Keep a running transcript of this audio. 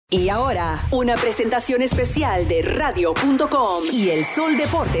Y ahora, una presentación especial de Radio.com y el Sol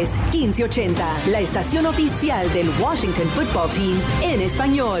Deportes 1580, la estación oficial del Washington Football Team en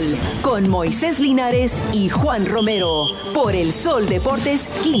español, con Moisés Linares y Juan Romero, por el Sol Deportes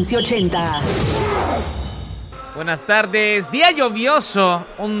 1580. Buenas tardes, día lluvioso,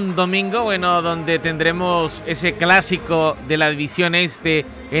 un domingo, donde tendremos ese clásico de la división este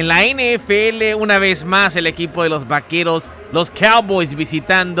en la NFL, una vez más el equipo de los Vaqueros, los Cowboys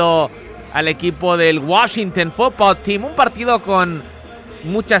visitando al equipo del Washington Football Team, un partido con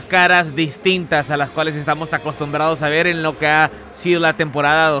muchas caras distintas a las cuales estamos acostumbrados a ver en lo que ha sido la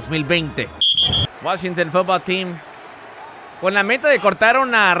temporada 2020. Washington Football Team con la meta de cortar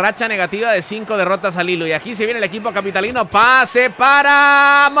una racha negativa de 5 derrotas al hilo. Y aquí se viene el equipo capitalino. Pase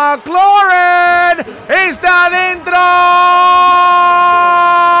para McLaurin. Está adentro.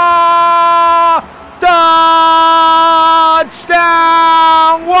 Touchdown.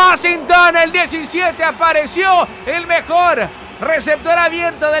 Washington, el 17, apareció el mejor receptor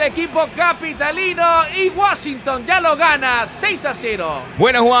abierto del equipo capitalino y Washington ya lo gana 6-0.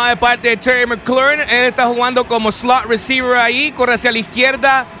 Buena jugada de parte de Terry McLaurin. Él está jugando como slot receiver ahí, corre hacia la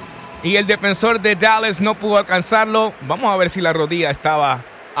izquierda y el defensor de Dallas no pudo alcanzarlo. Vamos a ver si la rodilla estaba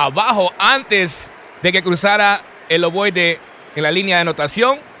abajo antes de que cruzara el ovoide en la línea de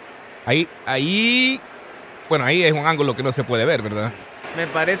anotación. Ahí es un ángulo que no se puede ver, ¿verdad? Me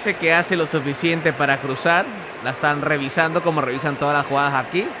parece que hace lo suficiente para cruzar. La están revisando como revisan todas las jugadas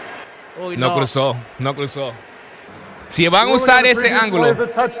aquí. Uy, no cruzó. Si van a usar ese ángulo,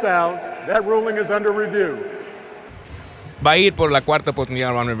 va a ir por la cuarta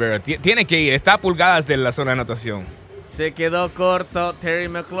oportunidad Ron Rivera. Tiene que ir, está a pulgadas de la zona de anotación. Se quedó corto Terry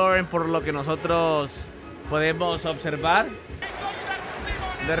McLaurin por lo que nosotros podemos observar.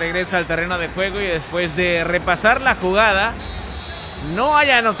 De regreso al terreno de juego y después de repasar la jugada, no hay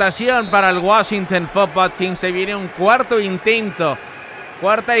anotación para el Washington Football Team. Se viene un cuarto intento.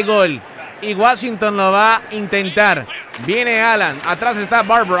 Cuarta y gol. Y Washington lo va a intentar. Viene Allen. Atrás está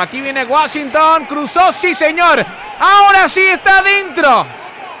Barber. Aquí viene Washington. Cruzó. Sí, señor. Ahora sí está dentro.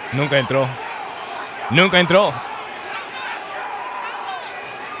 Nunca entró.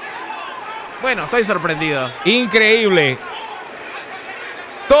 Bueno, estoy sorprendido. Increíble.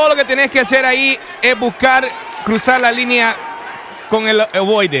 Todo lo que tenés que hacer ahí es buscar cruzar la línea con el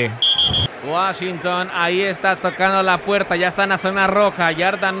ovoide. Washington ahí está tocando la puerta. Ya está en la zona roja.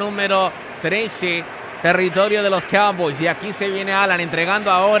 Yarda número 13. Territorio de los Cowboys. Y aquí se viene Allen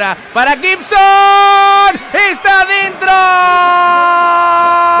entregando ahora para Gibson. ¡Está dentro!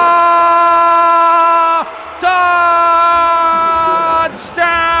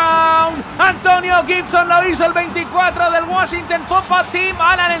 ¡Touchdown! Antonio Gibson lo hizo, el 24 del Washington Football Team.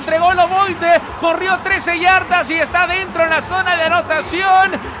 Allen entregó el ovoide, corrió 13 yardas y está dentro en la zona de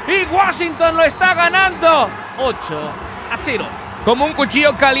anotación. Y Washington lo está ganando 8-0. Como un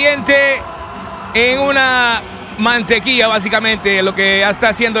cuchillo caliente en una mantequilla, básicamente, lo que está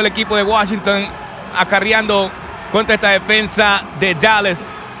haciendo el equipo de Washington, acarreando contra esta defensa de Dallas.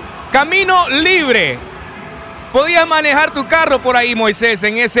 Camino libre. Podías manejar tu carro por ahí, Moisés,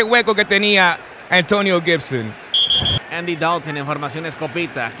 en ese hueco que tenía Antonio Gibson. Andy Dalton en formación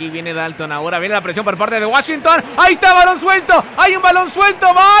escopeta. Aquí viene Dalton ahora. Viene la presión por parte de Washington. Ahí está, balón suelto. Hay un balón suelto.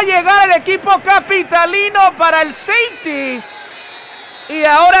 Va a llegar el equipo capitalino para el safety. Y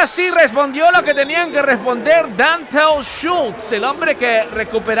ahora sí respondió lo que tenían que responder Dantel Schultz, el hombre que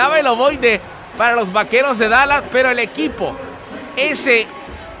recuperaba el ovoide para los Vaqueros de Dallas. Pero el equipo, ese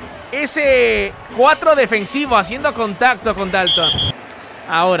 4 defensivo haciendo contacto con Dalton.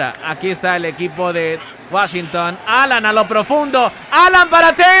 Ahora, aquí está el equipo de Washington. Allen a lo profundo. Allen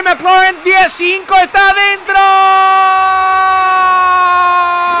para Terry McLaurin. 10-5. Está adentro.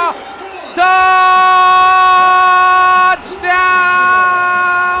 Touchdown.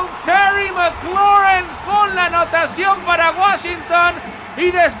 Terry McLaurin con la anotación para Washington. Y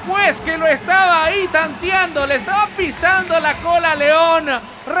después que lo estaba ahí tanteando, le estaba pisando la cola a León,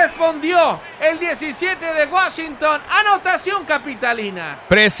 respondió el 17 de Washington, anotación capitalina.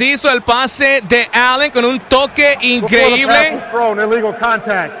 Preciso el pase de Allen con un toque increíble. Illegal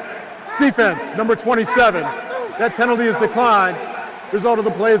contact. Defense, number 27. That penalty is declined. Result of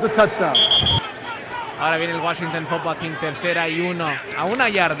the play is a touchdown. Ahora viene el Washington Football Team, 3-1, a 1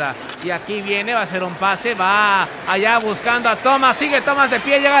 yarda. Y aquí viene, va a ser un pase, va allá buscando a Thomas. Sigue Thomas de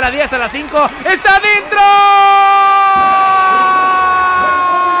pie, llega a la 10, a la 5. ¡Está dentro!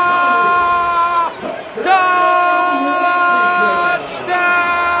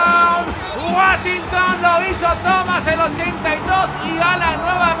 ¡Touchdown! Washington lo hizo Thomas, el 82. Y Allen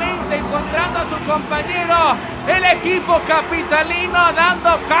nuevamente encontrando a su compañero. El equipo capitalino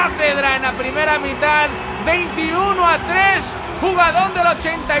dando cátedra en la primera mitad. 21-3. Jugador del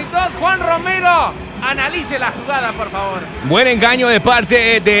 82, Juan Romero. Analice la jugada, por favor. Buen engaño de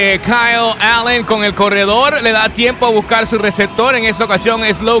parte de Kyle Allen con el corredor. Le da tiempo a buscar su receptor. En esta ocasión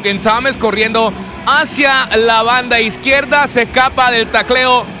es Logan Thomas corriendo hacia la banda izquierda. Se escapa del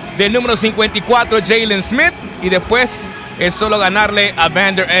tacleo del número 54, Jalen Smith. Y después es solo ganarle a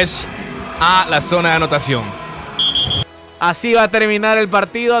Van Der Esch a la zona de anotación. Así va a terminar el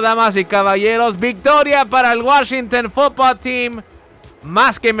partido, damas y caballeros. Victoria para el Washington Football Team.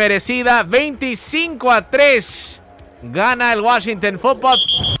 Más que merecida, 25-3. Gana el Washington Football.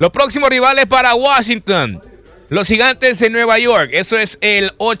 Los próximos rivales para Washington: los Gigantes de Nueva York. Eso es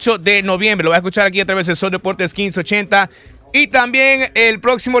el 8 de noviembre. Lo vas a escuchar aquí a través de Sol Deportes 1580. Y también el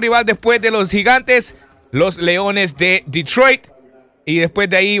próximo rival después de los Gigantes, los Leones de Detroit. Y después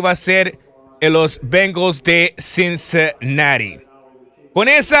de ahí va a ser los Bengals de Cincinnati. Con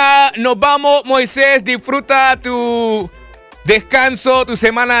esa nos vamos, Moisés. Disfruta tu descanso, tu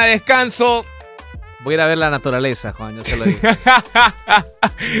semana de descanso. Voy a ir a ver la naturaleza, Juan, yo te lo digo.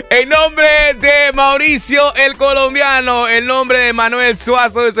 En nombre de Mauricio el colombiano, en nombre de Manuel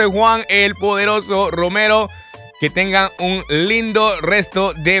Suazo, yo soy Juan el poderoso Romero. Que tengan un lindo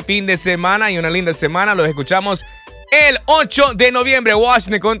resto de fin de semana y una linda semana. Los escuchamos el 8 de noviembre,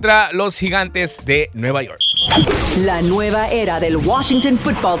 Washington contra los Gigantes de Nueva York. La nueva era del Washington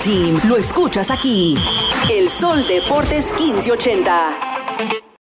Football Team. Lo escuchas aquí. El Sol Deportes 1580.